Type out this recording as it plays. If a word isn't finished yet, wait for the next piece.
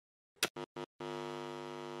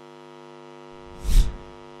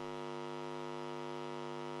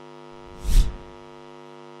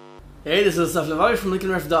Hey, this is Orpheus from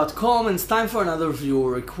LickNRiff.com, and it's time for another viewer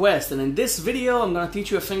request. And in this video, I'm going to teach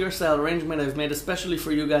you a fingerstyle arrangement I've made especially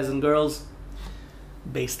for you guys and girls,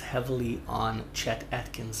 based heavily on Chet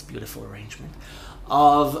Atkins' beautiful arrangement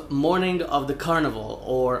of Morning of the Carnival,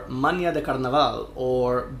 or Manhã de Carnaval,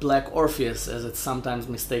 or Black Orpheus, as it's sometimes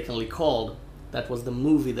mistakenly called. That was the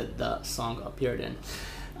movie that the song appeared in.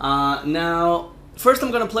 Now, first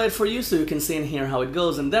I'm going to play it for you so you can see and hear how it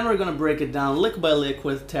goes, and then we're going to break it down lick by lick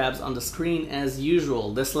with tabs on the screen as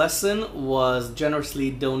usual. This lesson was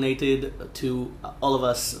generously donated to all of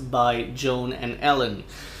us by Joan and Ellen.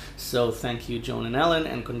 So thank you, Joan and Ellen,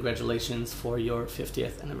 and congratulations for your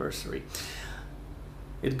 50th anniversary.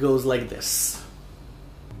 It goes like this.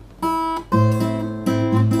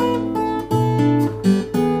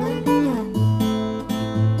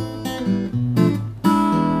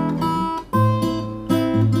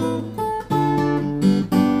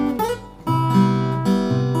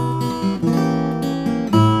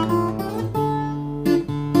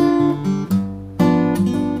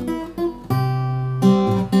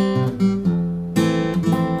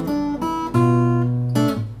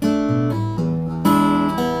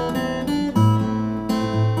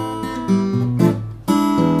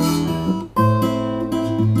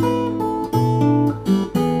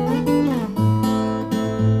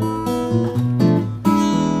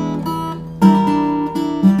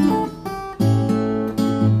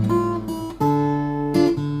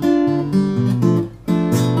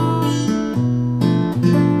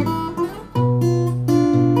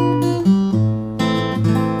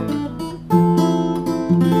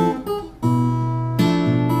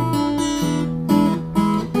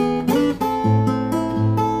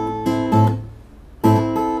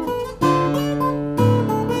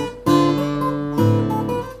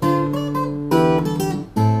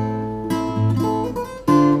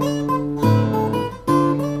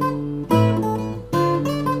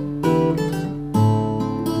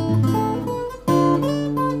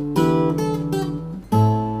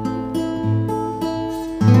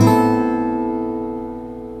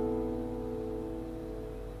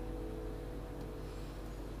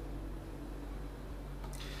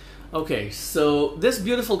 Okay, so this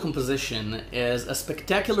beautiful composition is a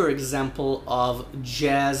spectacular example of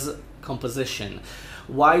jazz composition.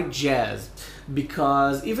 Why jazz?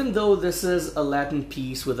 Because even though this is a Latin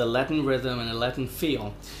piece with a Latin rhythm and a Latin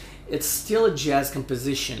feel, it's still a jazz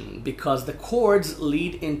composition because the chords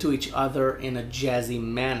lead into each other in a jazzy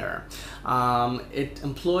manner. It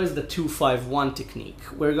employs the 2-5-1 technique.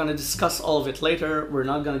 We're going to discuss all of it later. We're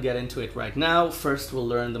not going to get into it right now. First, we'll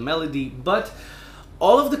learn the melody, but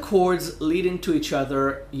all of the chords lead into each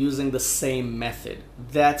other using the same method.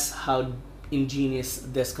 That's how ingenious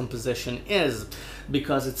this composition is,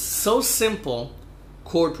 because it's so simple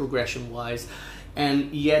chord progression wise,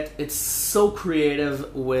 and yet it's so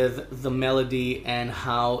creative with the melody and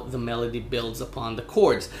how the melody builds upon the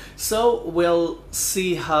chords. So we'll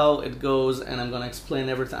see how it goes, and I'm going to explain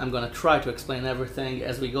everything. I'm going to try to explain everything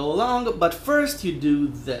as we go along, but first you do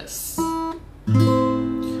this.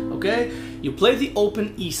 Okay, you play the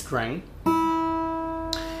open E string,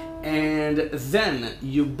 and then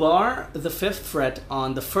you bar the 5th fret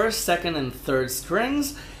on the 1st, 2nd, and 3rd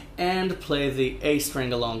strings and play the A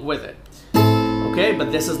string along with it. Okay,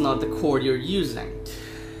 but this is not the chord you're using.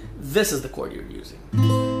 This is the chord you're using.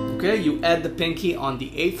 Okay, you add the pinky on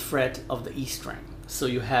the 8th fret of the E string. So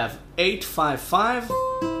you have 8, 5, 5,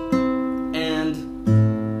 and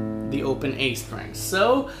the open A string.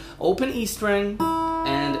 So open E string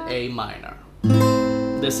and A minor.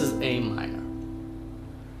 This is A minor.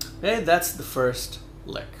 Okay, that's the first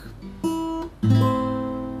lick.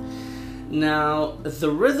 Now, the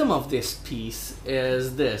rhythm of this piece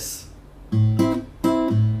is this.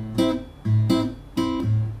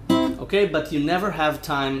 Okay, but you never have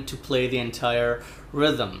time to play the entire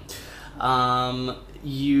rhythm.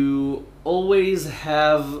 You always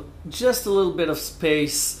have just a little bit of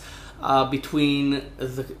space between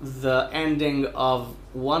the ending of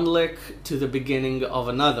one lick to the beginning of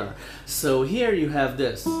another. So here you have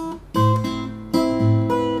this.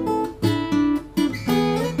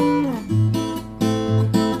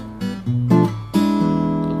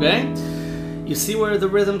 Okay? You see where the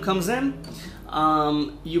rhythm comes in?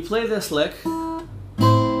 You play this lick,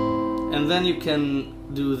 and then you can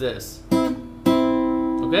do this.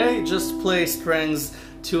 Okay? Just play strings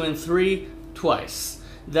 2 and 3 twice.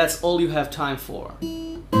 That's all you have time for.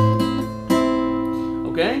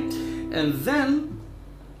 Okay? And then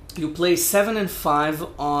you play 7 and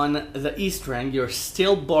 5 on the E string. You're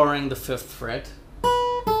still barring the 5th fret.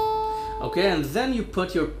 Okay, and then you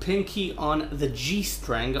put your pinky on the G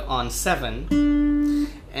string on 7,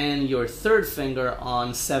 and your third finger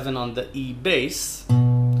on 7 on the E bass,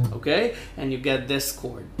 okay, and you get this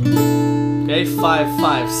chord, okay, 5,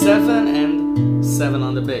 5, 7, and 7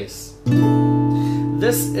 on the bass.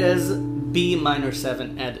 This is B minor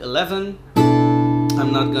 7 add 11.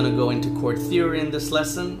 I'm not gonna go into chord theory in this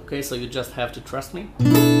lesson, okay, so you just have to trust me.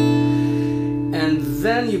 And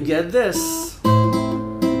then you get this,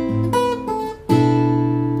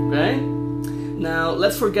 okay? Now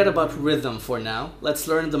let's forget about rhythm for now. Let's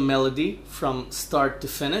learn the melody from start to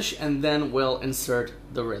finish, and then we'll insert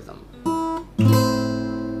the rhythm.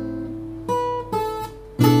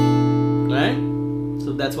 Okay?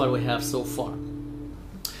 So that's what we have so far.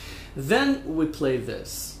 Then we play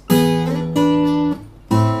this,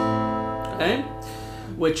 okay?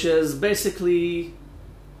 Which is basically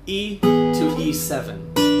E to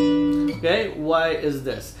E7. Okay, why is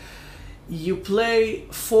this? You play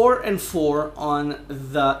 4 and 4 on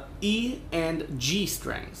the E and G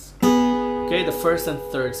strings. Okay, the first and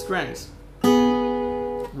third strings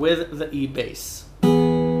with the E bass.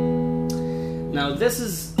 Now this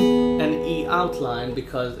is an E outline,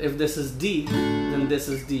 because if this is D, then this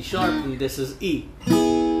is D sharp and this is E.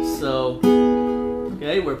 So,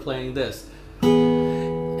 okay, we're playing this.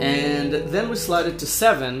 And then we slide it to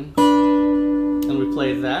 7 and we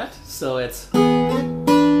play that. So it's, okay,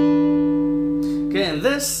 and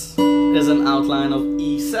this is an outline of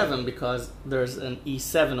E7 because there's an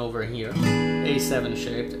E7 over here, A7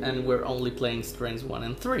 shaped, and we're only playing strings 1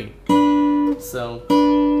 and 3. So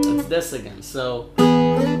it's this again. So,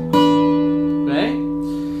 okay,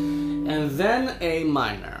 and then A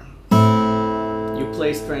minor. You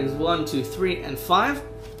play strings 1, 2, 3, and 5,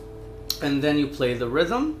 and then you play the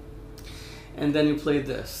rhythm, and then you play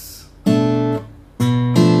this.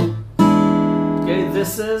 Okay,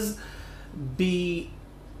 this is B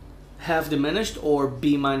half diminished, or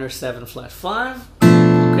B minor 7 flat 5.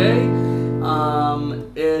 Okay,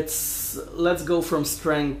 let's go from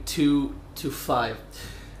string 2 to 5.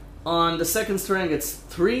 On the second string it's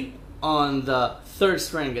 3, on the third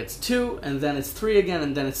string it's 2, and then it's 3 again,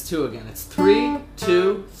 and then it's 2 again. It's 3,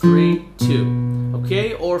 2, 3, 2.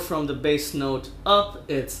 Okay, or from the bass note up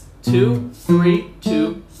it's 2, 3,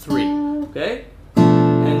 2, 3. Okay,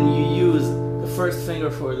 and you use the first finger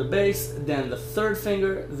for the bass, then the third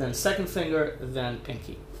finger, then second finger, then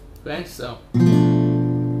pinky. Okay, so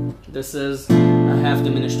this is a half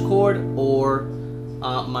diminished chord, or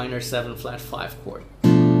a minor 7 flat 5 chord.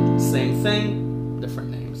 Same thing,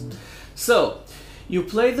 different names. So you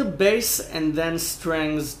play the bass and then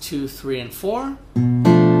strings 2, 3, and 4,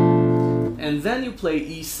 and then you play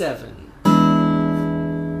E7.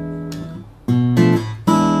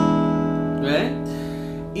 Okay,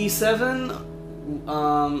 E7.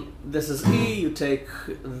 This is E. You take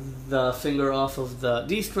the finger off of the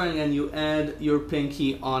D string and you add your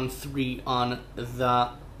pinky on 3 on the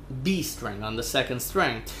B string, on the second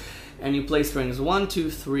string, and you play strings 1, 2,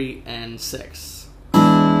 3, and 6.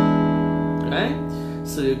 Okay,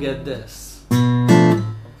 so you get this.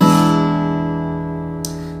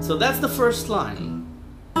 So that's the first line.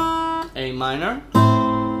 A minor,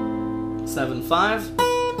 7, 5,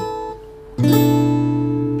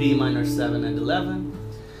 B minor 7 and 11,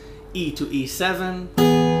 E to E7,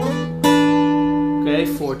 okay,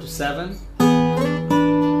 4 to 7,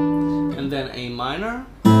 and then A minor,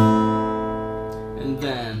 and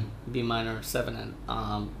then B minor 7 and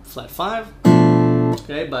flat 5,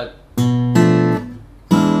 okay, but,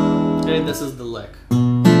 okay, this is the lick.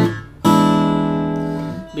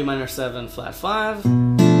 B minor 7 flat 5,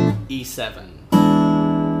 E7,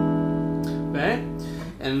 okay,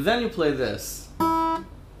 and then you play this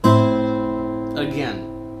again,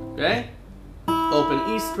 okay, open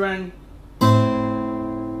E string,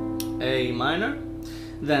 A minor,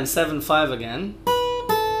 then 7, 5 again,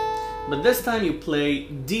 but this time you play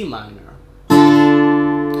D minor.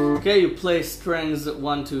 Okay, you play strings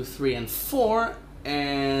 1, 2, 3, and 4,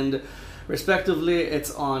 and respectively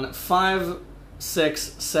it's on 5,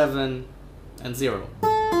 6, 7, and 0.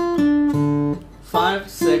 5,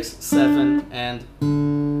 6, 7, and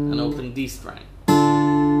an open D string.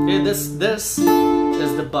 Okay, this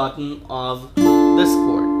is the button of this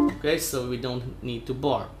chord. Okay, so we don't need to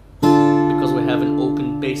bar because we have an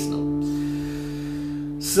open bass note.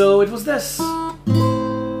 So it was this.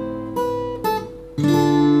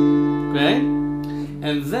 Okay,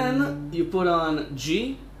 and then you put on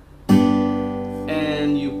G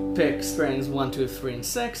and you pick strings 1, 2, 3, and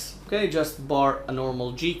 6. Okay, just bar a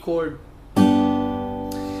normal G chord,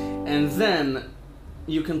 and then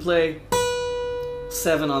you can play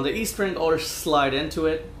 7 on the E string or slide into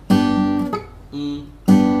it.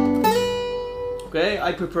 Okay,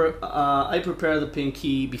 I prepare the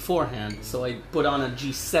pinky beforehand, so I put on a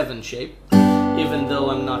G7 shape, even though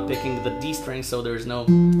I'm not picking the D string, so there's no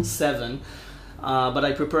 7. But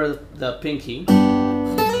I prepare the pinky,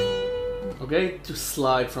 okay, to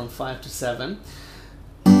slide from 5 to 7.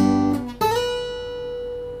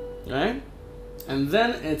 Right? And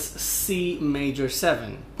then it's C major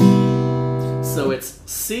 7. So it's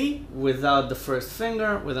C without the first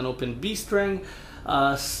finger with an open B string.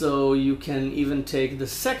 So you can even take the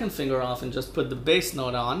second finger off and just put the bass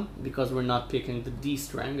note on, because we're not picking the D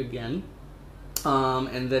string again.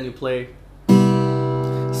 And then you play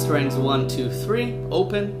strings 1, 2, 3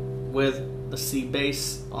 open with the C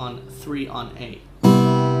bass on 3 on A.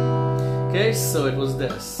 Okay, so it was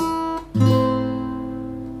this: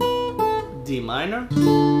 D minor,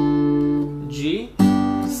 G,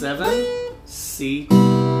 7, C,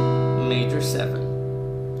 major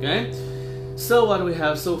 7. Okay, so what we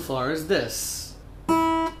have so far is this.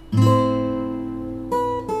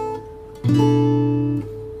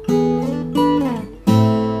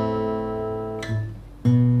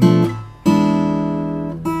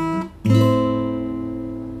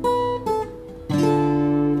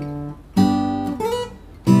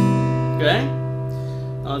 Okay,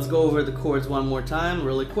 now let's go over the chords one more time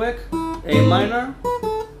really quick. A minor,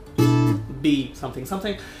 B something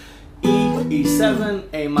something, E, E7,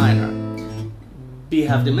 A minor, B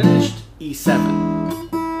half diminished,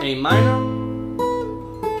 E7, A minor,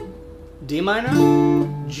 D minor,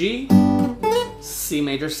 G, C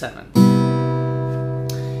major 7.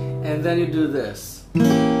 And then you do this.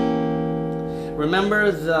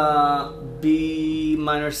 Remember the B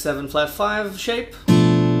minor 7 flat 5 shape?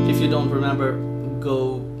 If you don't remember,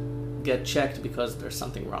 go get checked, because there's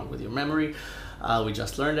something wrong with your memory. We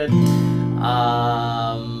just learned it.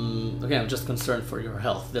 Okay, I'm just concerned for your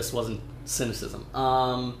health. This wasn't cynicism.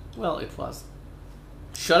 Well, it was.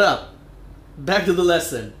 Shut up. Back to the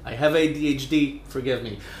lesson. I have ADHD, forgive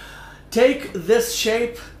me. Take this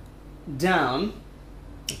shape down,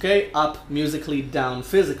 okay, up musically, down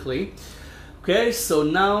physically. Okay, so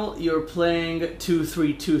now you're playing 2,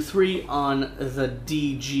 3, 2, 3 on the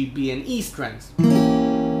D, G, B, and E strings.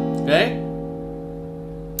 Okay?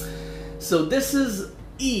 So this is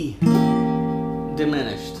E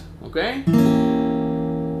diminished, okay?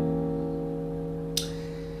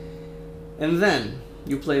 And then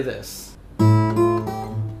you play this.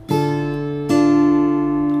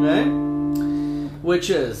 Okay?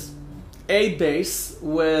 Which is A bass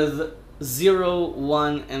with 0,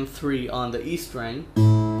 1, and 3 on the E string.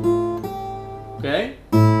 Okay?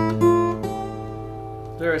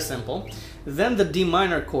 Very simple. Then the D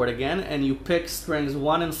minor chord again, and you pick strings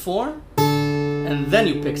 1 and 4, and then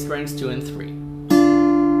you pick strings 2 and 3.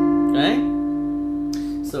 Okay?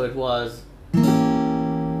 So it was.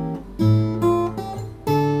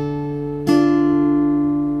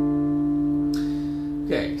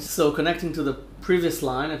 Okay, so connecting to the previous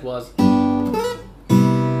line, it was.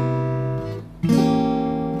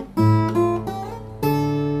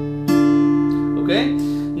 Okay,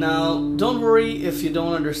 now don't worry if you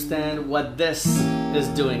don't understand what this is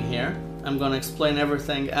doing here. I'm gonna explain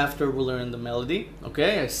everything after we learn the melody.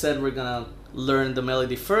 Okay, I said we're gonna learn the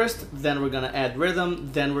melody first, then we're gonna add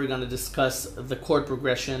rhythm, then we're gonna discuss the chord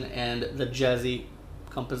progression and the jazzy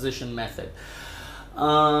composition method.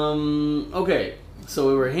 Okay, so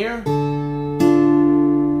we were here.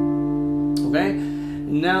 Okay,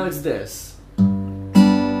 now it's this.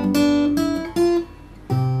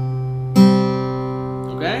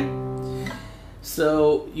 Okay,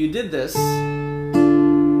 so you did this,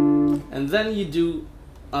 and then you do,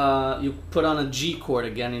 you put on a G chord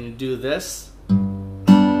again, and you do this.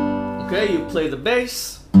 Okay, you play the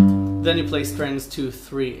bass, then you play strings 2,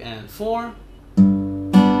 3, and 4,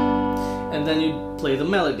 and then you play the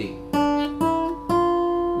melody,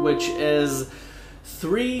 which is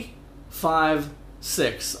 3, 5,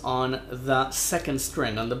 6 on the second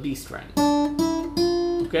string, on the B string.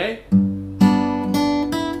 Okay?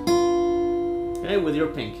 Okay, with your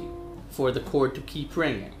pinky, for the chord to keep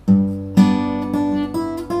ringing.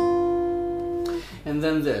 And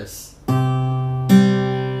then this.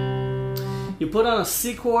 You put on a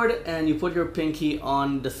C chord and you put your pinky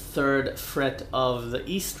on the 3rd fret of the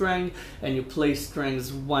E string, and you play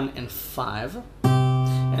strings 1 and 5,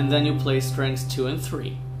 and then you play strings 2 and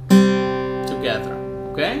 3 together.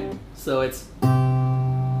 Okay? So it's.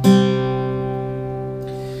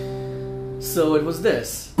 So it was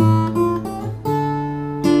this.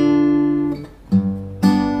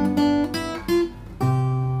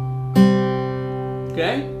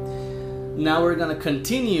 Okay? Now we're gonna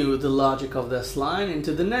continue the logic of this line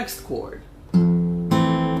into the next chord.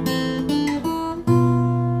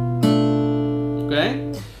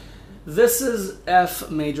 okay? This is F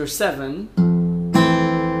major 7,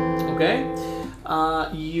 okay?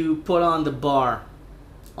 You put on the bar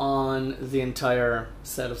on the entire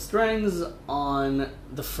set of strings on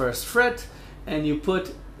the first fret, and you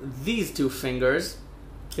put these two fingers,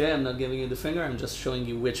 okay? I'm not giving you the finger, I'm just showing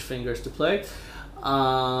you which fingers to play.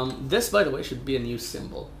 This, by the way, should be a new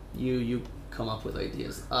symbol. You come up with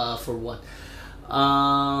ideas for what.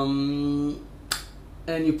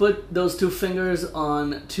 And you put those two fingers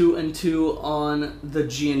on 2 and 2 on the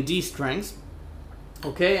G and D strings,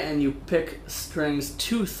 okay? And you pick strings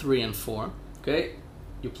 2, 3, and 4, okay?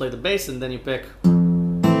 You play the bass and then you pick,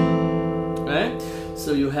 okay?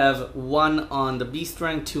 So you have 1 on the B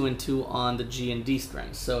string, 2 and 2 on the G and D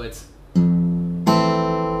strings. So it's, and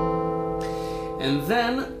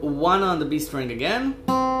then 1 on the B string again,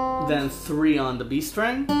 then 3 on the B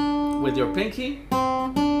string with your pinky,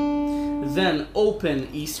 then open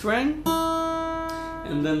E string,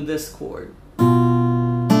 and then this chord.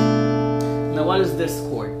 Now what is this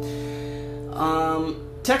chord?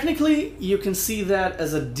 Technically, you can see that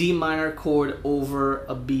as a D minor chord over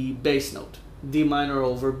a B bass note. D minor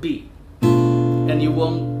over B. And you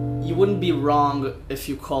wouldn't be wrong if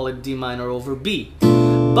you call it D minor over B.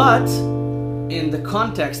 But in the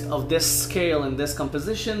context of this scale and this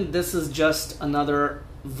composition, this is just another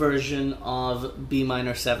version of B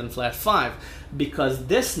minor 7 flat 5, because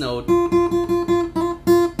this note,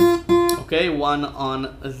 okay, 1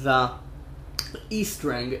 on the E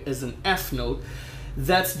string is an F note.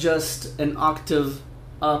 That's just an octave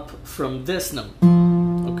up from this note,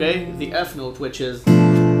 okay, the F note, which is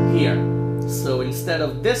here. So instead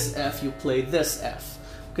of this F, you play this F,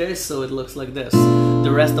 okay, so it looks like this.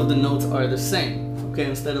 The rest of the notes are the same, okay,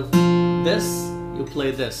 instead of this, you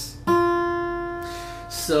play this.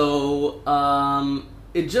 So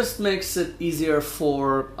it just makes it easier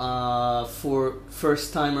for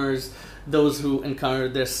first-timers, those who encounter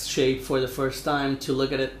this shape for the first time, to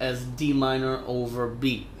look at it as D minor over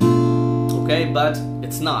B. Okay, but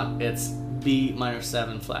it's not. It's B minor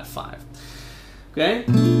 7 flat 5. Okay,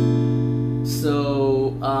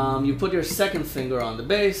 so you put your second finger on the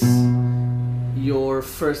bass, your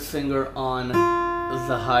first finger on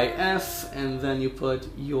the high F, and then you put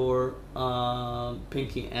your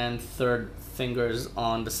pinky and third fingers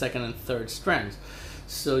on the second and third strings.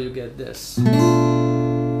 So you get this.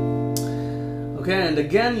 Okay, and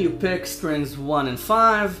again you pick strings 1 and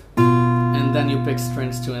 5, and then you pick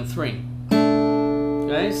strings 2 and 3.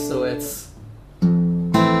 Okay, so it's,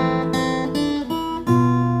 and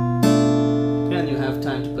you have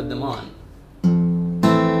time to put them on.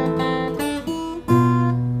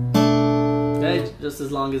 Okay, just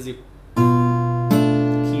as long as you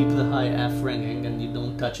keep the high F ringing and you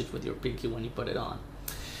don't touch it with your pinky when you put it on.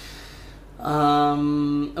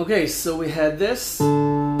 Okay, so we had this.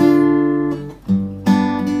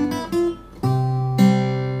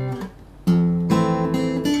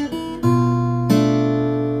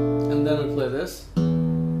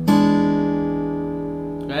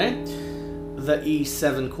 The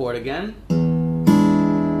E7 chord again, and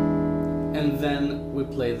then we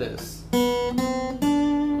play this.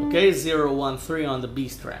 Okay, 0, 1, 3 on the B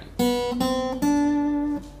string,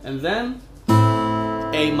 and then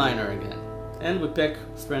A minor again, and we pick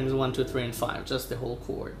strings 1, 2, 3, and 5, just the whole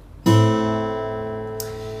chord.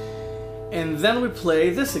 And then we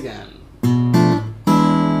play this again.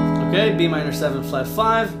 Okay, B minor 7 flat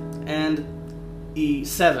 5 and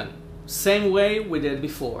E7, same way we did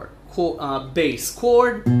before. Bass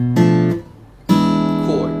chord, chord,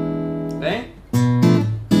 okay?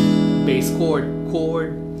 Bass chord,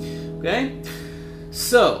 chord, okay?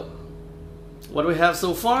 So, what do we have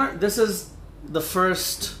so far? This is the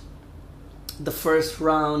first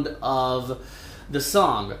round of the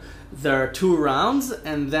song. There are 2 rounds,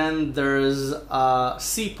 and then there's a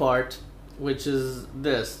C part, which is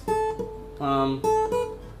this.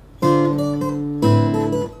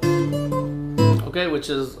 Okay, which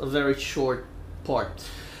is a very short part.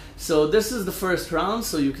 So this is the first round,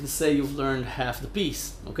 so you can say you've learned half the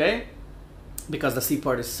piece, okay? Because the C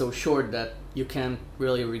part is so short that you can't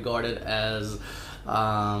really regard it as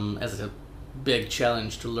a big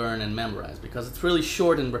challenge to learn and memorize, because it's really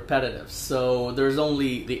short and repetitive. So there's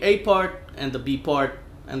only the A part and the B part,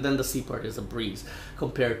 and then the C part is a breeze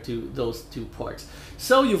compared to those 2 parts.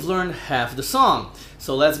 So you've learned half the song.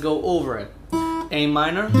 So let's go over it. A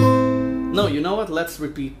minor. No, you know what? Let's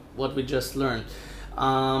repeat what we just learned.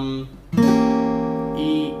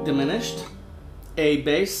 E diminished, A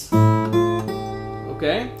bass,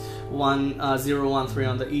 okay, 1, 0, 1, 3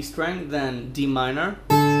 on the E string, then D minor,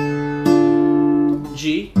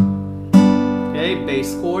 G, okay,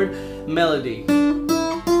 bass chord, melody,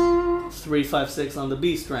 3, 5, 6 on the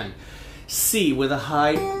B string. C with a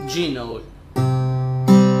high G note.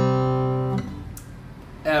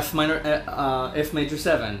 F major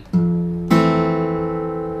 7.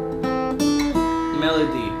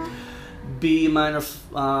 Melody. B minor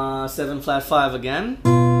 7 flat 5 again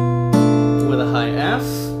with a high F.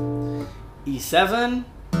 E7.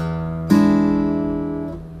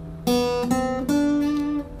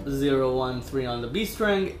 0, 1, 3 on the B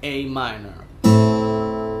string, A minor.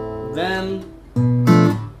 Then,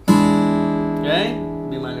 okay,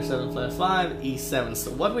 B minor 7 flat 5, E7.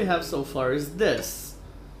 So what we have so far is this: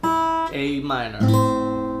 A minor,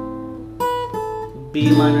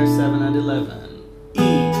 B minor 7 and 11,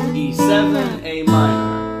 E, E7, A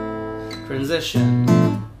minor, transition,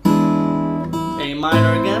 A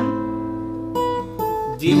minor again,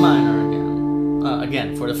 D minor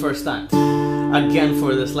again for the first time. Again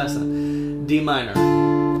for this lesson. D minor,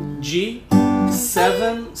 G,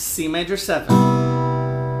 7, C major 7,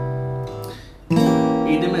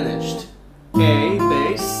 E diminished, A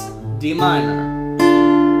bass, D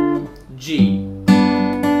minor, G,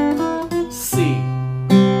 C,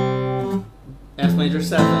 F major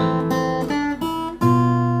 7,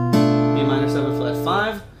 B minor 7 flat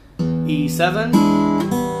 5, E7,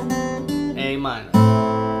 A minor,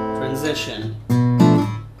 transition.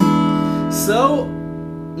 So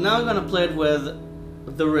now I'm gonna play it with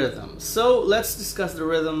the rhythm. So let's discuss the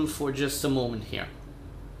rhythm for just a moment here.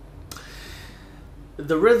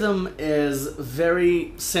 The rhythm is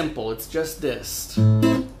very simple. It's just this.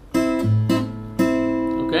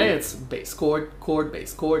 Okay, it's bass chord, chord,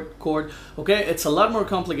 bass chord, chord. Okay, it's a lot more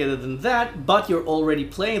complicated than that, but you're already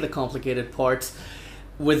playing the complicated parts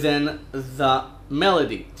within the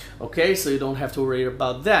melody. Okay, so you don't have to worry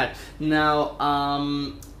about that. Now,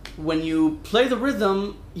 when you play the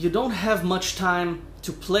rhythm, you don't have much time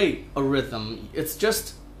to play a rhythm. It's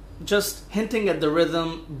just hinting at the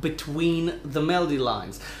rhythm between the melody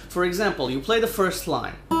lines. For example, you play the first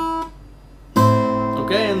line,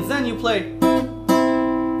 okay, and then you play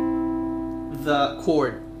the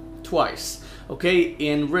chord twice, okay,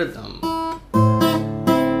 in rhythm.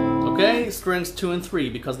 Okay, strings 2 and 3,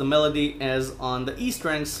 because the melody is on the E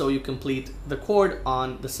strings, so you complete the chord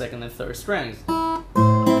on the second and third strings.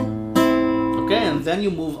 Okay, and then you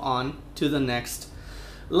move on to the next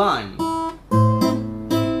line.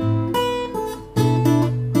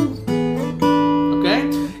 Okay,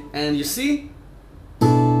 and you see,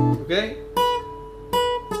 okay,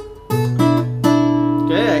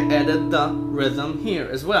 I added the rhythm here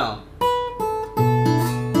as well.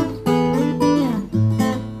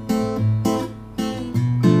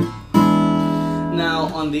 Now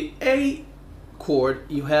on the A chord,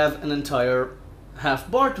 you have an entire half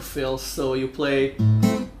bar to fill, so you play,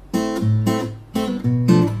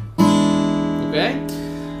 okay,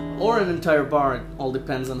 or an entire bar. It all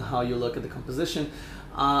depends on how you look at the composition,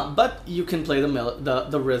 but you can play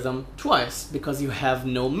the rhythm twice because you have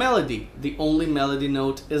no melody. The only melody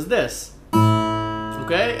note is this,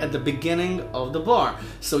 okay, at the beginning of the bar,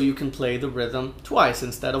 so you can play the rhythm twice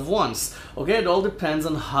instead of once. Okay, it all depends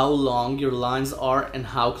on how long your lines are and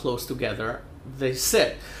how close together they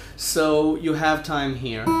sit. So you have time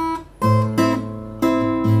here,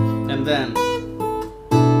 and then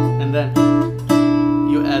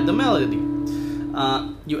you add the melody.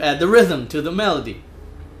 You add the rhythm to the melody.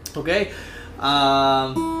 Okay.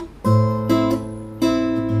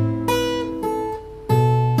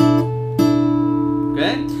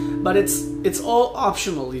 Okay, but it's all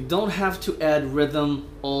optional. You don't have to add rhythm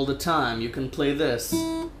all the time. You can play this.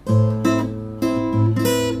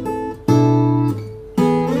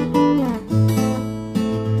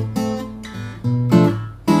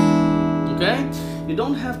 You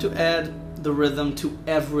don't have to add the rhythm to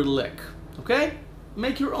every lick, okay?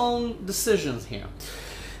 Make your own decisions here.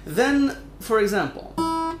 Then, for example,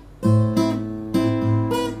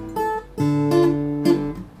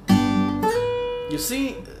 you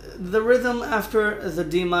see, the rhythm after the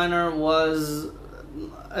D minor was,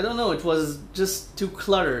 I don't know, it was just too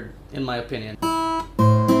cluttered, in my opinion.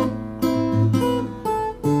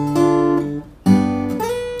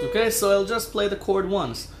 Okay, so I'll just play the chord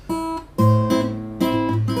once.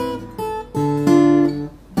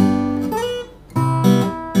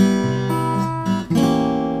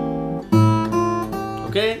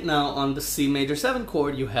 Okay, now on the C major 7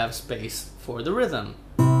 chord, you have space for the rhythm.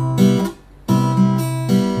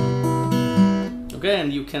 Okay,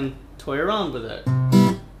 and you can toy around with it.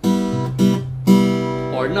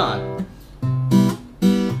 Or not.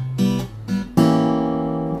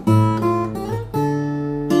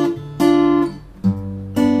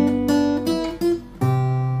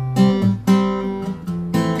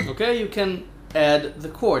 Okay, you can add the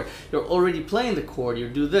chord. You're already playing the chord, you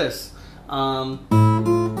do this.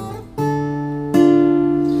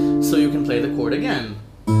 So you can play the chord again.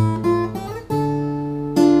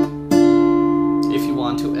 If you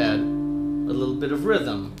want to add a little bit of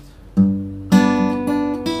rhythm.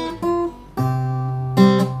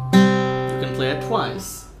 You can play it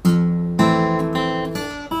twice.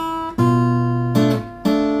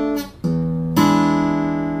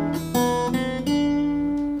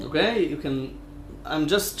 Okay, you can. I'm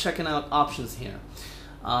just checking out options here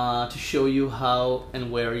to show you how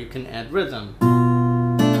and where you can add rhythm.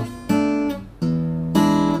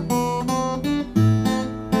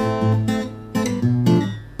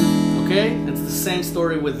 Okay, it's the same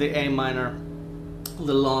story with the A minor,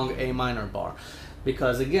 the long A minor bar,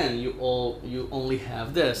 because again, you only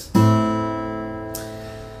have this.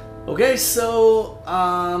 Okay, so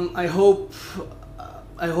I hope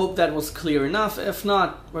that was clear enough. If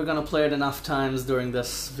not, we're gonna play it enough times during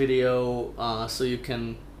this video so you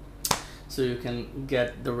can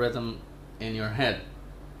get the rhythm in your head.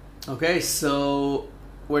 Okay, so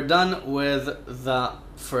we're done with the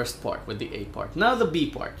first part, with the A part. Now the B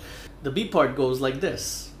part. The B part goes like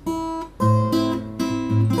this.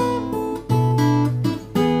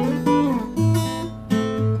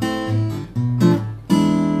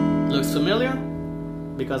 Looks familiar?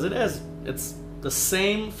 Because it is. It's the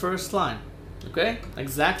same first line, okay?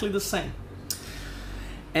 Exactly the same.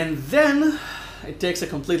 And then it takes a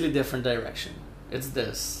completely different direction. It's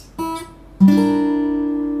this.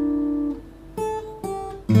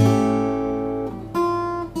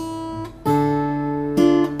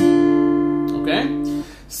 Okay?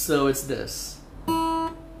 So it's this.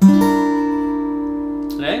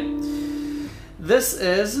 Okay? This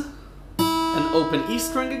is an open E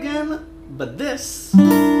string again, but this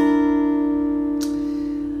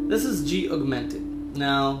is G augmented.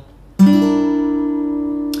 Now,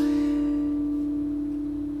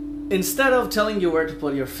 instead of telling you where to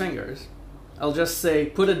put your fingers, I'll just say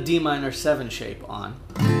put a D minor 7 shape on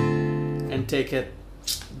and take it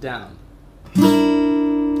down.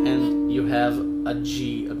 And you have a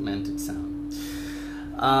G augmented sound.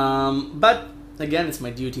 But again, it's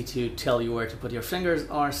my duty to tell you where to put your fingers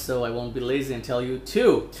are, so I won't be lazy and tell you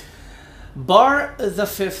to bar the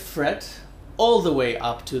 5th fret all the way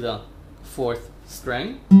up to the 4th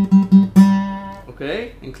string,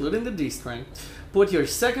 okay, including the D string. Put your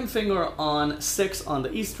 2nd finger on 6 on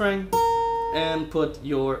the E string, and put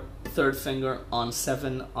your 3rd finger on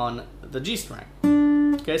 7 on the G string.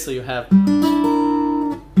 Okay, so you have,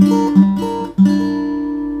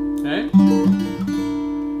 okay,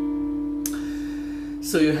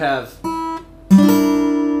 so you have,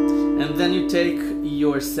 and then you take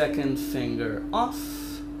your 2nd finger off,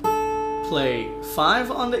 play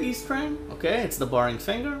 5 on the E string, okay, it's the barring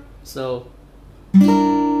finger, so,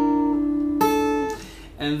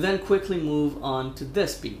 and then quickly move on to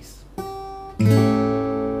this piece,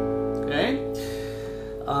 okay,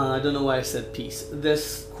 I don't know why I said piece,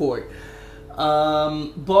 this chord,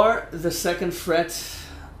 bar the 2nd fret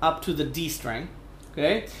up to the D string,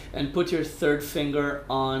 okay, and put your 3rd finger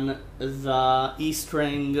on the E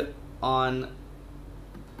string on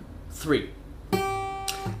 3.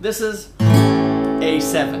 This is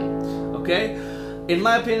A7, okay? In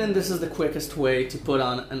my opinion, this is the quickest way to put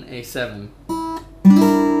on an A7.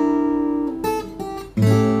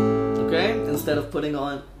 Okay? Instead of putting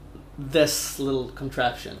on this little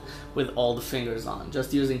contraption with all the fingers on,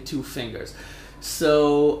 just using 2 fingers.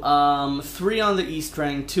 So 3 on the E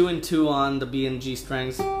string, 2 and 2 on the B and G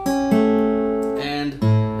strings, and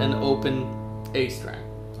an open A string.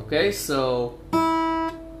 Okay, so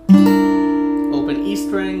open E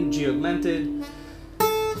string, G augmented,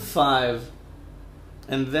 5,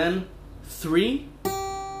 and then 3.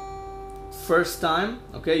 First time,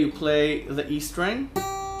 okay, you play the E string,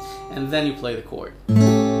 and then you play the chord.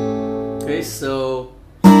 Okay, so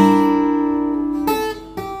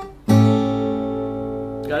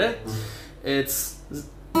got it? It's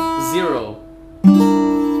 0,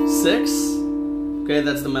 6. Okay,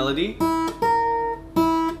 that's the melody.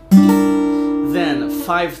 Then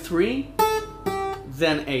 5, 3.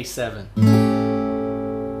 Then A7.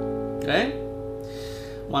 Okay?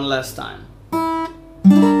 One last time.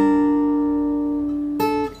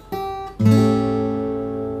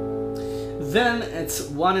 Then it's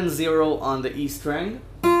 1 and 0 on the E string.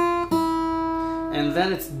 And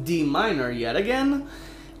then it's D minor yet again.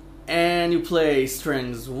 And you play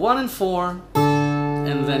strings 1 and 4.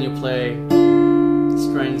 And then you play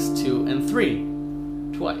strings 2 and 3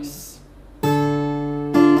 twice.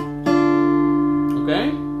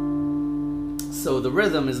 Okay? So the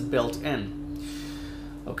rhythm is built in.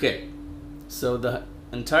 Okay, So the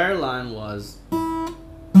entire line was.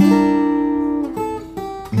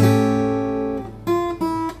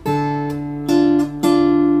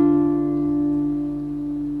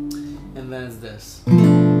 And then it's this.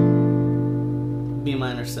 B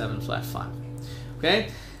minor 7 flat 5. Okay?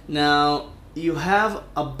 Now you have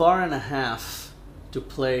a bar and a half to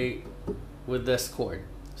play with this chord.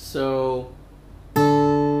 So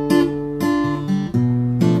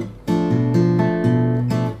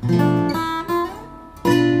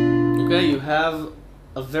okay, you have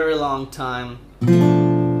a very long time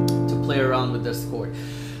to play around with this chord.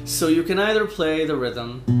 So you can either play the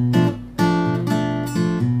rhythm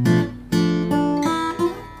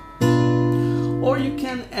or you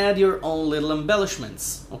can add your own little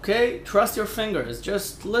embellishments. Okay? Trust your fingers.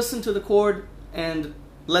 Just listen to the chord and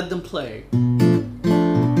let them play.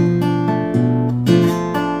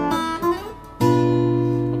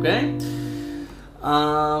 Okay?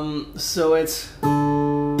 So it's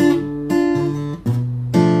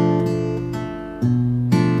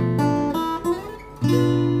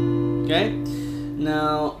okay.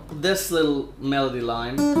 Now this little melody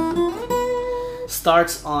line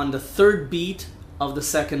starts on the third beat of the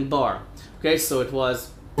second bar. Okay, so it was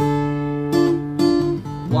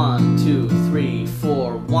 1, 2, 3,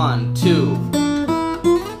 4, 1, 2.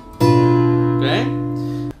 Okay?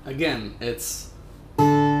 Again, it's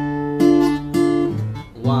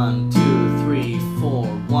 1, 2, 3, 4,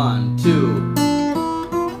 1, 2.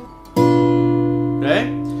 Okay?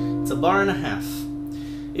 It's a bar and a half.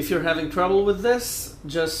 If you're having trouble with this,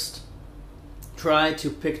 just try to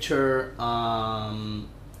picture,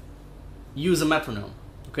 use a metronome.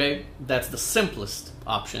 Okay? That's the simplest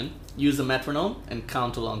option. Use a metronome and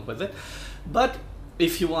count along with it. But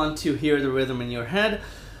if you want to hear the rhythm in your head,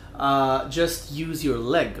 just use your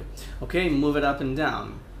leg. Okay? Move it up and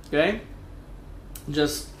down. Okay?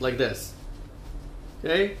 Just like this.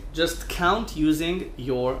 Okay? Just count using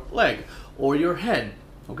your leg or your head.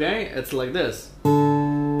 Okay? It's like this.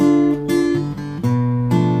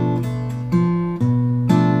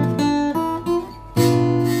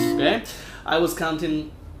 Okay? I was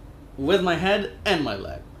counting with my head and my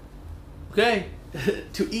leg. Okay?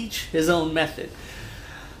 To each his own method.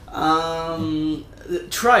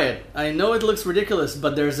 Try it. I know it looks ridiculous,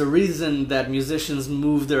 but there's a reason that musicians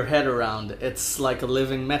move their head around. It's like a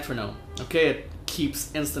living metronome. Okay? It keeps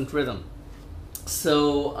instant rhythm.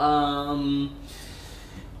 So,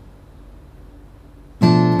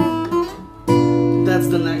 that's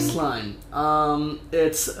the next line.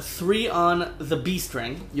 It's 3 on the B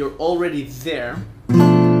string. You're already there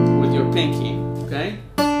with your pinky, okay?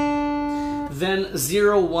 Then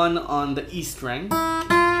 0, 1 on the E string.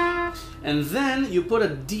 And then you put a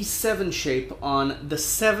D7 shape on the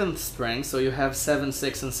 7th string, so you have 7,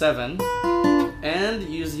 6, and 7. And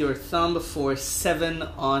use your thumb for 7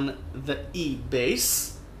 on the E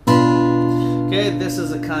bass. Okay, this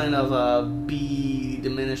is a kind of a B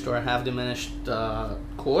diminished or a half diminished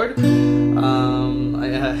chord.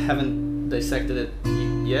 I haven't dissected it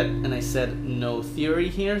yet, and I said no theory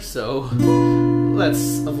here, so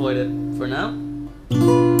let's avoid it for now.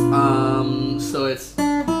 So it's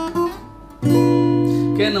okay.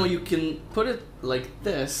 Now you can put it like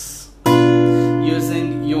this,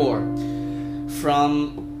 using your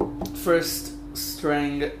from first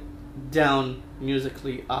string down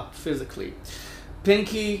musically up physically.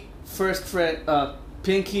 Pinky first fret,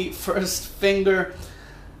 pinky first finger,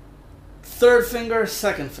 third finger,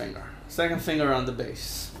 second finger on the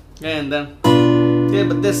bass, and then yeah.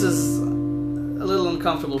 But this is a little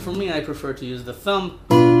uncomfortable for me. I prefer to use the thumb.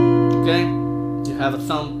 Okay, you have a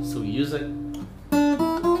thumb, so use it.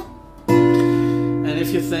 And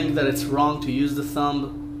if you think that it's wrong to use the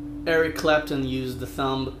thumb, Eric Clapton used the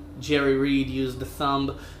thumb, Jerry Reed used the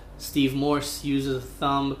thumb, Steve Morse uses the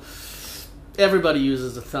thumb, everybody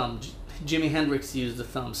uses the thumb, Jimi Hendrix used the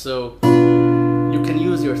thumb, so you can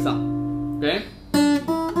use your thumb, okay?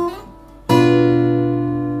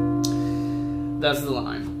 That's the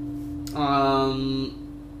line.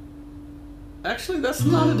 Actually, that's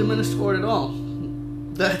not a diminished chord at all.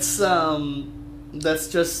 That's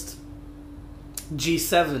just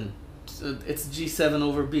G7. It's G7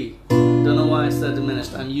 over B. Don't know why I said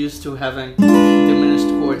diminished. I'm used to having diminished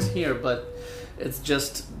chords here, but it's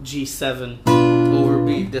just G7 over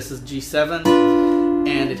B. This is G7,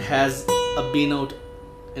 and it has a B note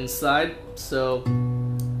inside, so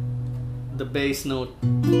the bass note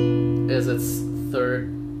is its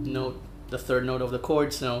third note, the third note of the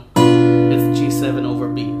chord, so it's G7 over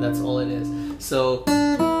B. That's all it is. So,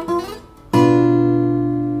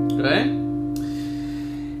 okay?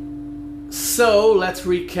 So let's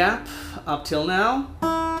recap up till now.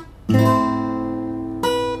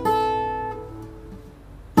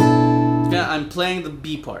 playing the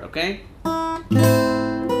B part, okay?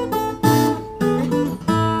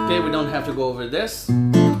 Okay, we don't have to go over this.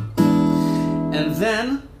 And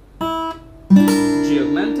then G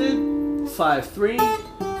augmented, 5-3,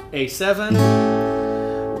 A7,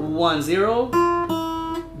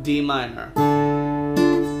 1-0, D minor.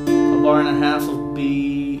 A bar and a half of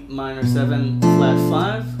B minor 7 flat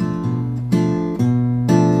 5.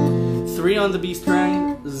 3 on the B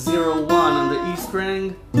string, 0-1 on the E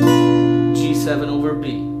string, G7 over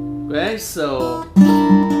B. Okay, so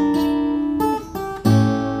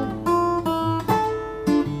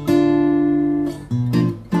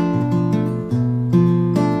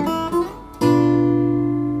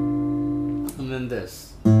and then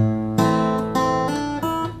this.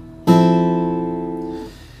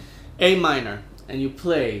 A minor, and you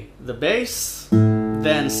play the bass,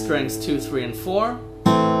 then strings 2, 3, and 4.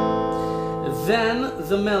 Then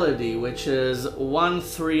the melody, which is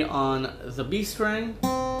 1-3 on the B string.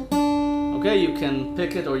 Okay, you can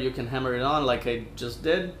pick it or you can hammer it on like I just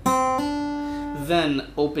did.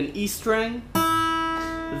 Then open E string.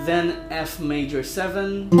 Then F major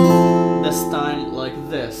 7. This time like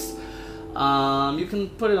this. You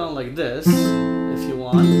can put it on like this if you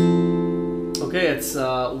want. Okay, it's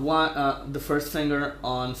the first finger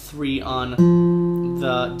on 3 on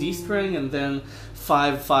the D string, and then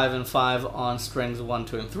 5, 5, and 5 on strings 1,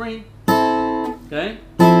 2, and 3. Okay?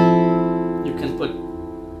 You can put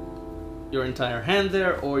your entire hand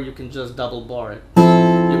there, or you can just double bar it.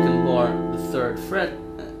 You can bar the 3rd fret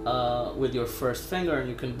with your 1st finger, and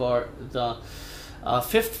you can bar the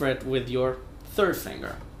 5th fret with your 3rd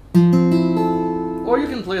finger. Or you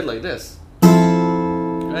can play it like this.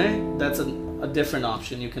 Okay? That's a different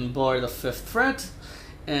option. You can bar the 5th fret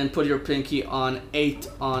and put your pinky on 8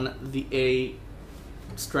 on the A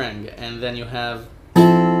string, and then you have,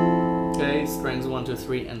 okay, strings 1, 2,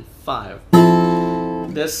 3, and 5.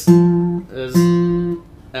 This is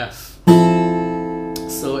F.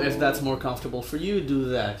 So if that's more comfortable for you, do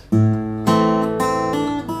that.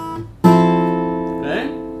 Okay?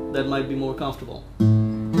 That might be more comfortable.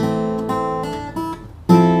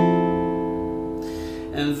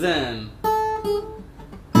 And then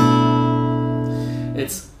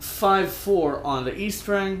it's 5-4 on the E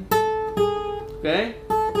string. Okay?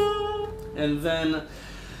 And then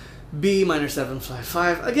B minor 7 flat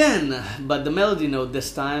 5 again, but the melody note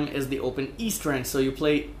this time is the open E string, so you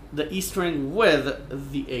play the E string with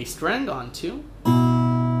the A string on 2.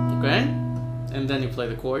 Okay? And then you play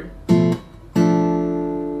the chord.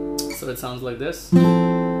 So it sounds like this.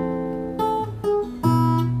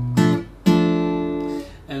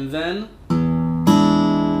 And then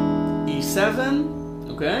E7,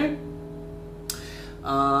 okay?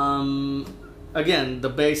 Again, the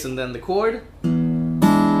bass and then the chord. And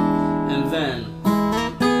then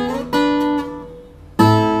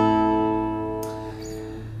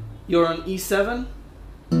you're on E7.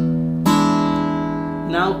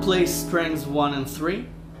 Now play strings 1 and 3.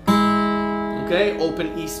 Okay,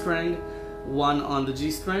 open E string, 1 on the G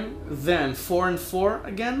string. Then 4 and 4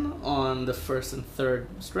 again on the 1st and 3rd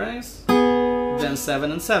strings. Then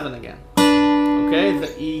 7 and 7 again. Okay,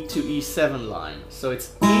 the E to E7 line. So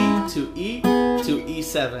it's E to E to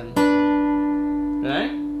E7. Okay?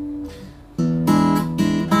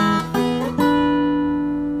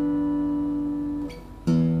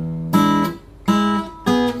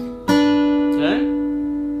 Okay?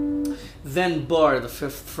 Then bar the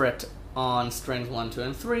 5th fret on strings 1, 2,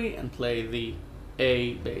 and 3 and play the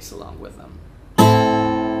A bass along with them.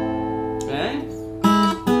 Okay?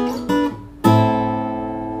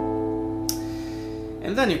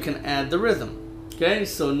 And then you can add the rhythm. Okay,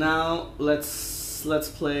 so now let's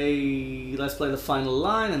play the final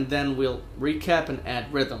line, and then we'll recap and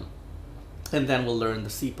add rhythm, and then we'll learn the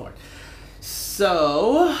C part.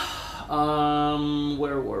 So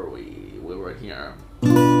where were we? We were here.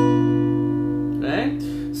 Okay,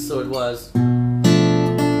 so it was, and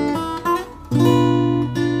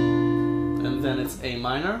then it's A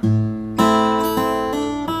minor,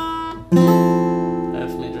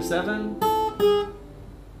 F major 7.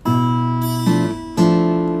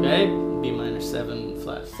 Okay, B minor 7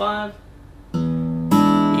 flat 5,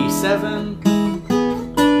 E7,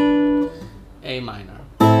 A minor.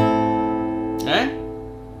 Okay?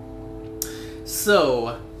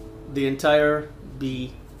 So, the entire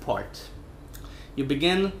B part. You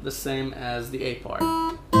begin the same as the A part.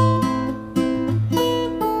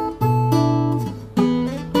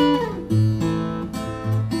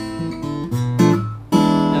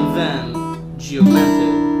 And then G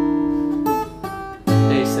augmented,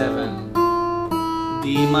 A7,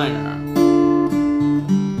 D minor,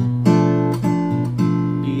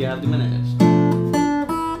 B half diminished.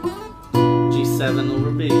 7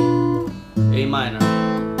 over B, A minor,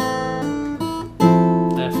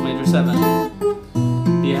 F major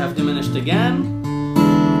 7, B half diminished again,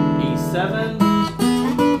 E7,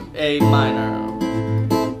 A minor.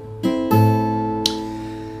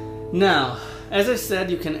 Now, as I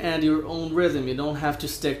said, you can add your own rhythm. You don't have to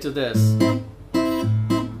stick to this.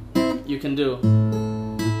 You can do.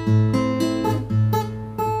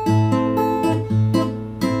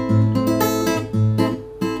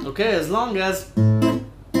 Okay, as long as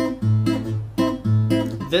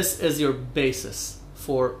this is your basis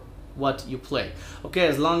for what you play. Okay,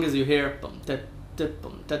 as long as you hear bum, da, da,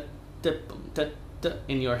 bum, da, da, bum, da, da,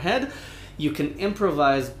 in your head, you can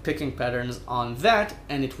improvise picking patterns on that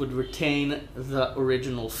and it would retain the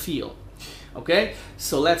original feel. Okay,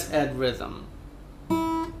 so let's add rhythm.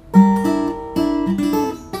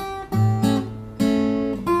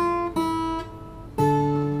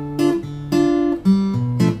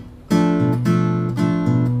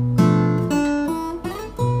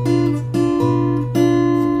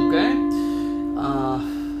 Okay,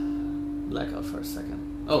 blackout for a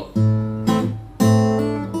second. Oh.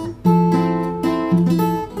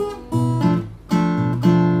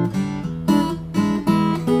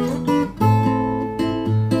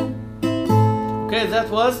 That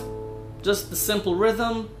was just the simple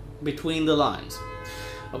rhythm between the lines.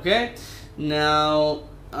 Okay, now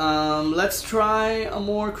let's try a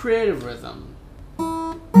more creative rhythm.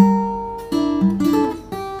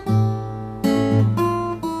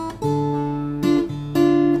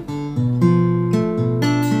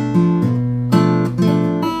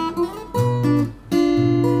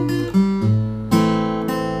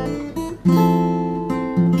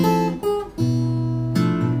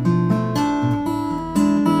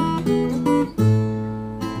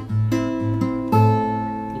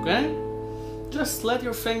 Just let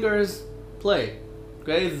your fingers play.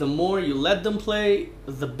 Okay, the more you let them play,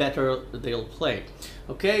 the better they'll play.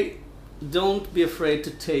 Okay, don't be afraid to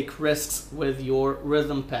take risks with your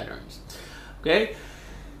rhythm patterns. Okay,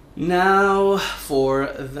 now for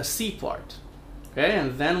the C part. Okay,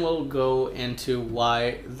 and then we'll go into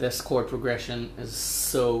why this chord progression is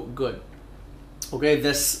so good. Okay,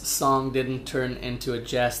 this song didn't turn into a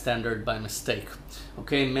jazz standard by mistake.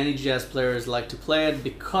 Okay, many jazz players like to play it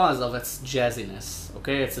because of its jazziness.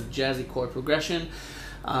 Okay, it's a jazzy chord progression.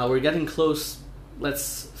 We're getting close.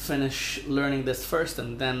 Let's finish learning this first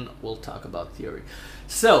and then we'll talk about theory.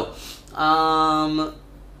 So,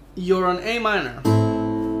 you're on A minor.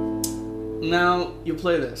 Now you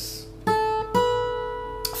play this.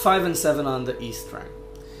 5 and 7 on the E string.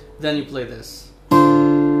 Then you play this.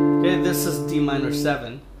 Okay, this is D minor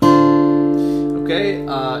 7. Okay,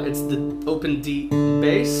 it's the open D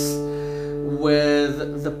bass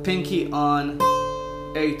with the pinky on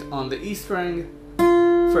 8 on the E string,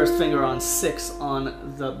 first finger on 6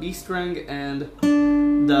 on the B string, and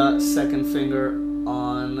the second finger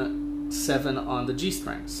on 7 on the G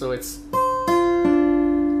string. So it's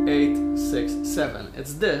 8, 6, 7.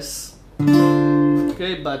 It's this.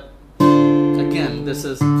 Okay, but again, this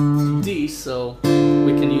is D, so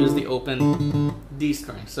we can use the open D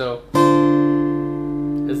string. So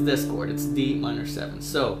it's this chord, it's D minor 7.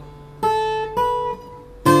 So,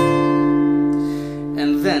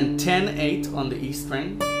 and then 10, 8 on the E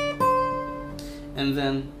string, and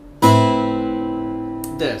then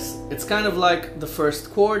this. It's kind of like the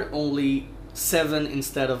first chord, only 7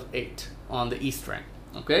 instead of 8 on the E string.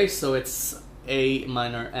 Okay, so it's A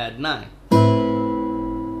minor add 9.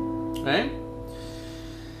 Right?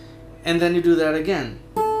 And then you do that again.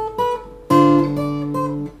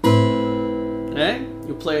 Okay?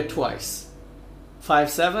 You play it twice. 5,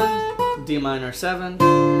 7, D minor 7,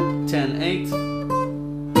 10, 8,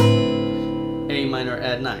 A minor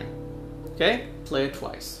add 9. Okay? Play it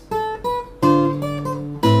twice.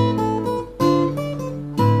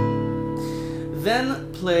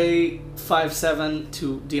 Then play 5, 7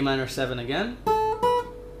 to D minor 7 again.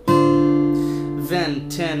 Then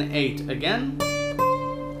 10, 8 again.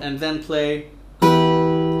 And then play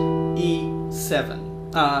E7,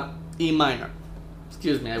 E minor.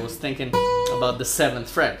 Excuse me, I was thinking about the 7th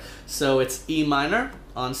fret. So it's E minor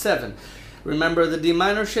on 7. Remember the D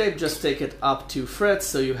minor shape, just take it up 2 frets,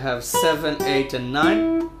 so you have 7, 8, and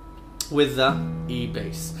 9 with the E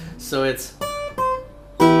bass. So it's,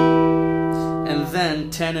 and then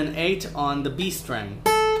 10 and 8 on the B string.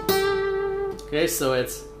 Okay, so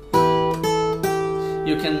it's,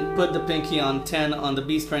 you can put the pinky on 10 on the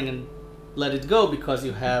B string and let it go because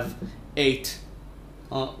you have 8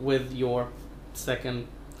 with your second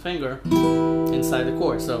finger inside the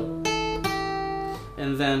chord. So,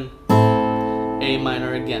 and then A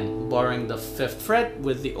minor again, barring the 5th fret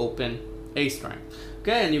with the open A string.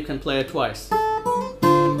 Okay, and you can play it twice.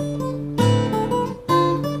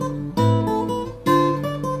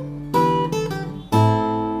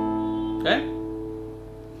 Okay,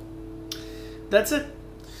 that's it.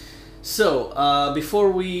 So, before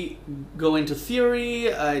we go into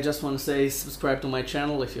theory, I just want to say subscribe to my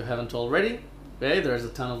channel if you haven't already. Okay, there's a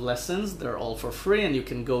ton of lessons. They're all for free, and you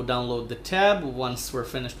can go download the tab. Once we're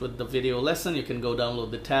finished with the video lesson, you can go download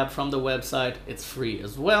the tab from the website. It's free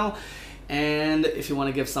as well. And if you want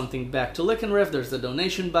to give something back to LickNRiff, there's the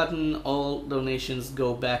donation button. All donations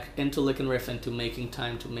go back into LickNRiff and to making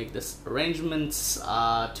time to make these arrangements,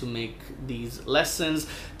 to make these lessons,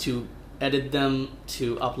 to edit them,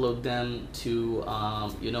 to upload them, to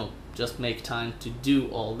you know, just make time to do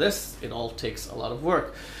all this. It all takes a lot of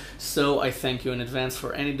work. So I thank you in advance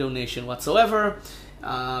for any donation whatsoever.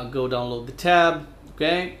 Go download the tab,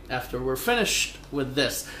 okay, after we're finished with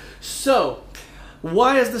this. So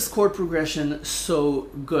why is this chord progression so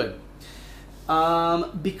good?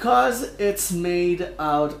 Because it's made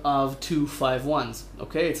out of 2-5-1s.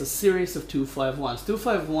 Okay, it's a series of 2-5-1s.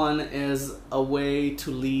 2-5-1 is a way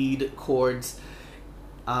to lead chords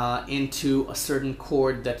into a certain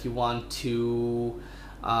chord that you want to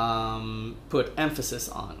put emphasis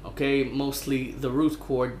on. Okay, mostly the root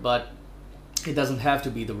chord, but it doesn't have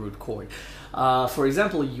to be the root chord. For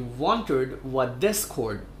example, you wondered what this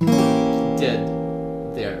chord did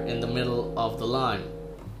there in the middle of the line.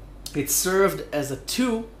 It served as a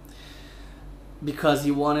 2 because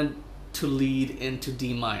you wanted to lead into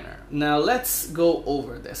D minor. Now let's go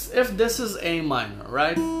over this. If this is A minor,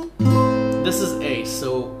 right? This is A,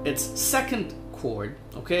 so it's second chord.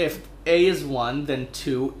 Okay, if A is 1, then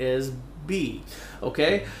 2 is B.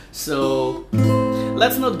 Okay, so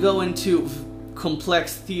let's not go into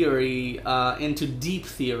complex theory, into deep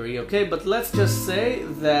theory, okay? But let's just say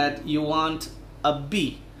that you want a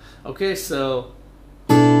B. Okay, so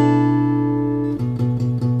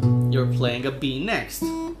you're playing a B next. B.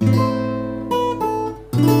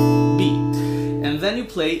 And then you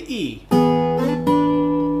play E,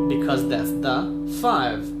 because that's the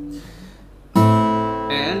 5.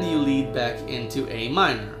 And you lead back into A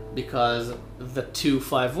minor, because the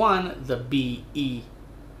 2-5-1, the B, E,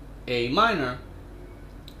 A minor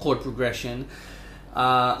chord progression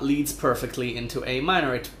leads perfectly into A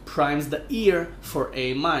minor. It primes the ear for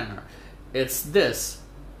A minor. It's this.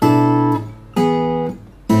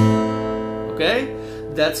 Okay?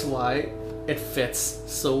 That's why it fits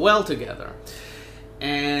so well together.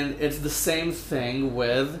 And it's the same thing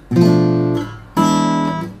with,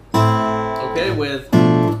 okay, with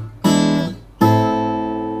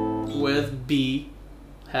B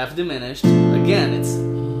half diminished. Again, it's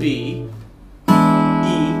B,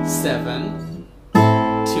 E7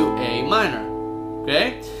 to A minor.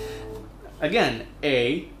 Okay? Again,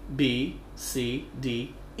 A, B, C,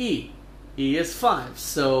 D, E. E is 5.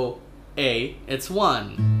 So A, it's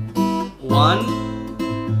 1.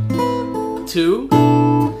 1, 2,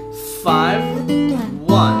 5,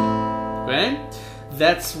 1. Okay?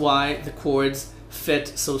 That's why the chords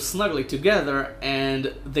fit so snugly together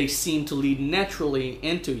and they seem to lead naturally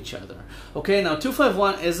into each other. Okay, now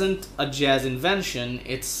 2-5-1 isn't a jazz invention.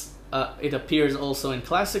 It appears also in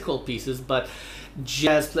classical pieces, but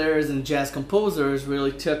jazz players and jazz composers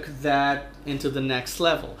really took that into the next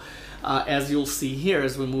level, as you'll see here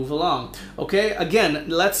as we move along. Okay, again,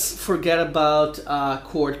 let's forget about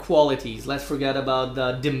chord qualities. Let's forget about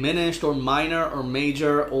the diminished or minor or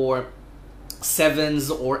major or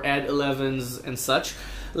 7s or add 11s and such.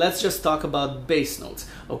 Let's just talk about bass notes.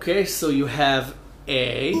 Okay, so you have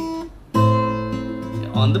A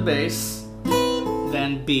on the bass,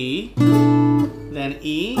 then B, then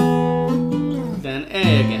E, then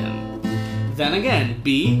A again, then again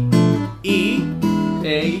B, E,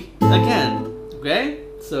 A again. Okay,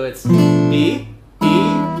 so it's B,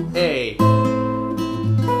 E, A,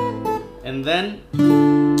 and then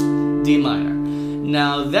D minor.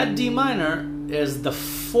 Now that D minor is the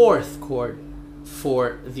 4th chord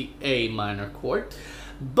for the A minor chord,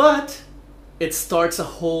 but it starts a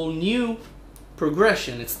whole new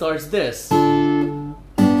progression. It starts this.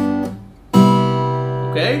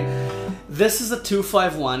 Okay? This is a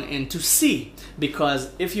 2-5-1 into C,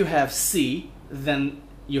 because if you have C, then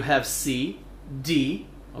you have C, D,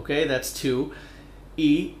 okay, that's 2,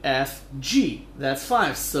 E, F, G, that's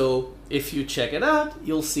 5. So if you check it out,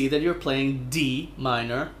 you'll see that you're playing D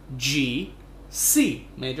minor, G, C,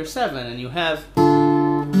 major 7, and you have,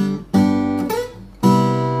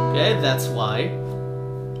 okay, that's why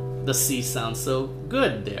the C sounds so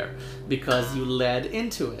good there, because you led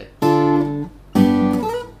into it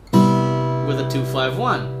with a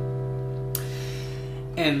 2-5-1.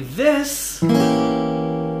 And this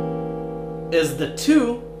is the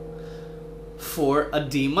 2 for a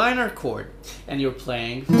D minor chord. And you're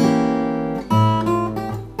playing,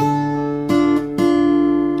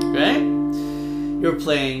 okay? You're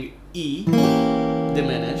playing E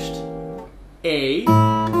diminished, A,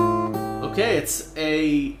 okay,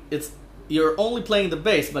 you're only playing the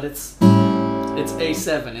bass, but it's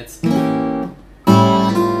A7,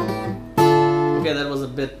 okay, that was a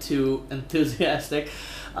bit too enthusiastic.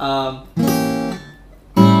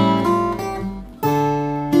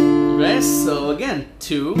 Okay, so again,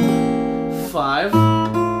 2, 5,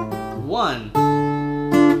 1.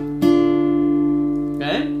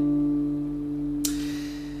 Okay?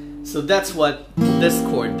 So that's what this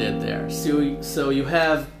chord did there. So you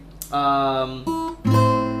have 2,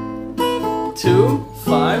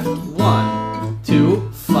 5, 1,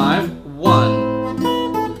 2, 5,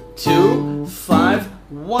 1, 2, 5,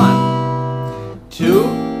 1,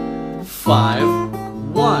 2,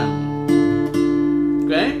 5, 1.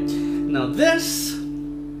 Okay? Now this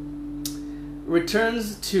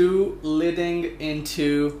returns to leading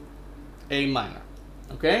into A minor.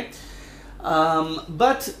 Okay?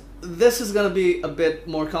 But this is going to be a bit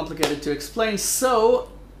more complicated to explain,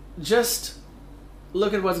 so just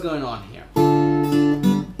look at what's going on here.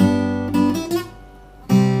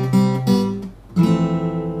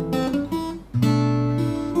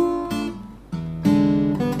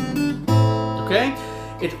 Okay?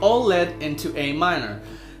 It all led into A minor.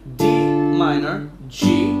 D minor,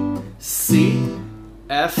 G, C,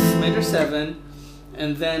 F major 7,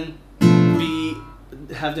 and then B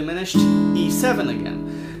have diminished E7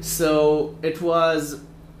 again. So it was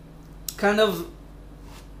kind of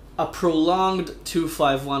a prolonged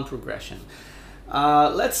 2-5-1 progression.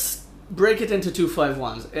 Let's break it into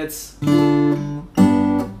 2-5-1s. It's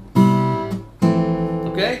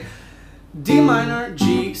okay, D minor,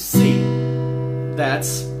 G, C.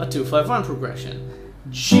 That's a 2-5-1 progression.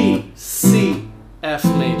 G, C, F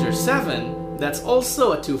major 7. That's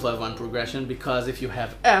also a 2-5-1 progression, because if you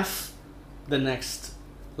have F, the next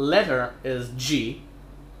letter is G.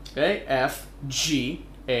 Okay, F, G,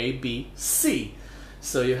 A, B, C.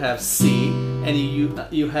 So you have C, and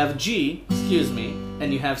you have G, excuse me,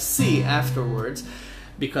 and you have C afterwards,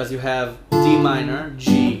 because you have D minor,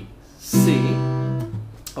 G, C.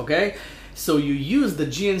 Okay, so you use the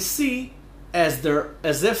G and C as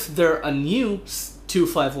if they're a new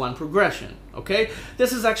 2-5-1 progression. Okay,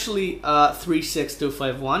 this is actually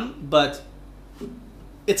 3-6-2-5-1, but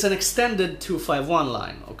it's an extended 2-5-1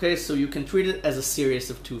 line. Okay, so you can treat it as a series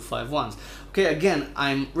of 2-5-1s. Okay, again,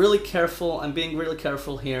 I'm being really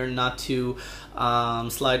careful here not to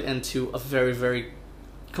slide into a very, very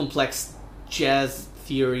complex jazz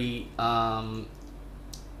theory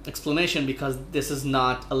explanation, because this is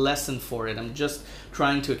not a lesson for it. I'm just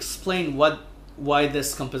trying to explain why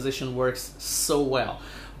this composition works so well.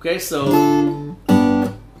 Okay, so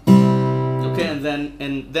okay, and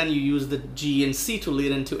then you use the G and C to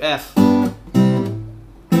lead into F.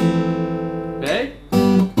 Okay,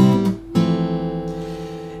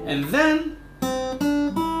 and then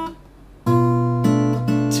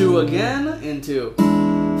 2 again into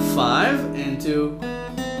 5 into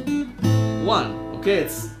 1. Okay,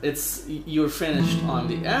 it's you're finished on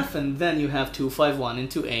the F, and then you have 2-5-1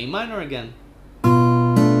 into A minor again.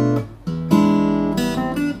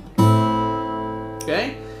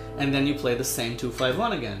 Okay, and then you play the same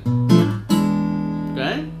 2-5-1 again.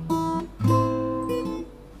 Okay,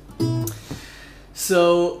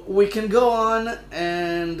 so we can go on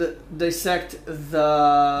and dissect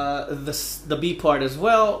the B part as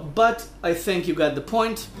well, but I think you got the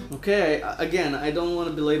point. Okay, again, I don't want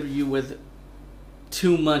to belabor you with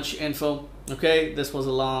too much info. Okay, this was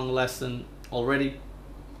a long lesson already,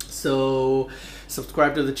 so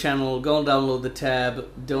subscribe to the channel, go and download the tab,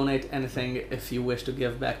 donate anything if you wish to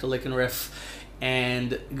give back to LickNRiff,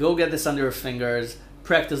 and go get this under your fingers,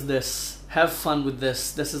 practice this, have fun with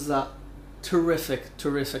this. This is a terrific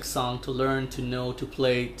song to learn, to know, to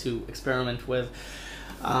play, to experiment with.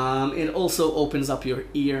 It also opens up your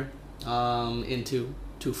ear into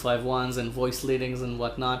 2-5-1s and voice leadings and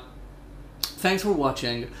whatnot. Thanks for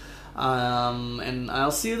watching, and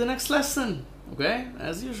I'll see you the next lesson, okay,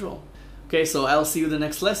 as usual. Okay, so I'll see you the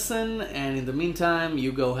next lesson, and in the meantime,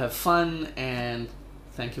 you go have fun, and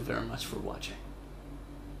thank you very much for watching.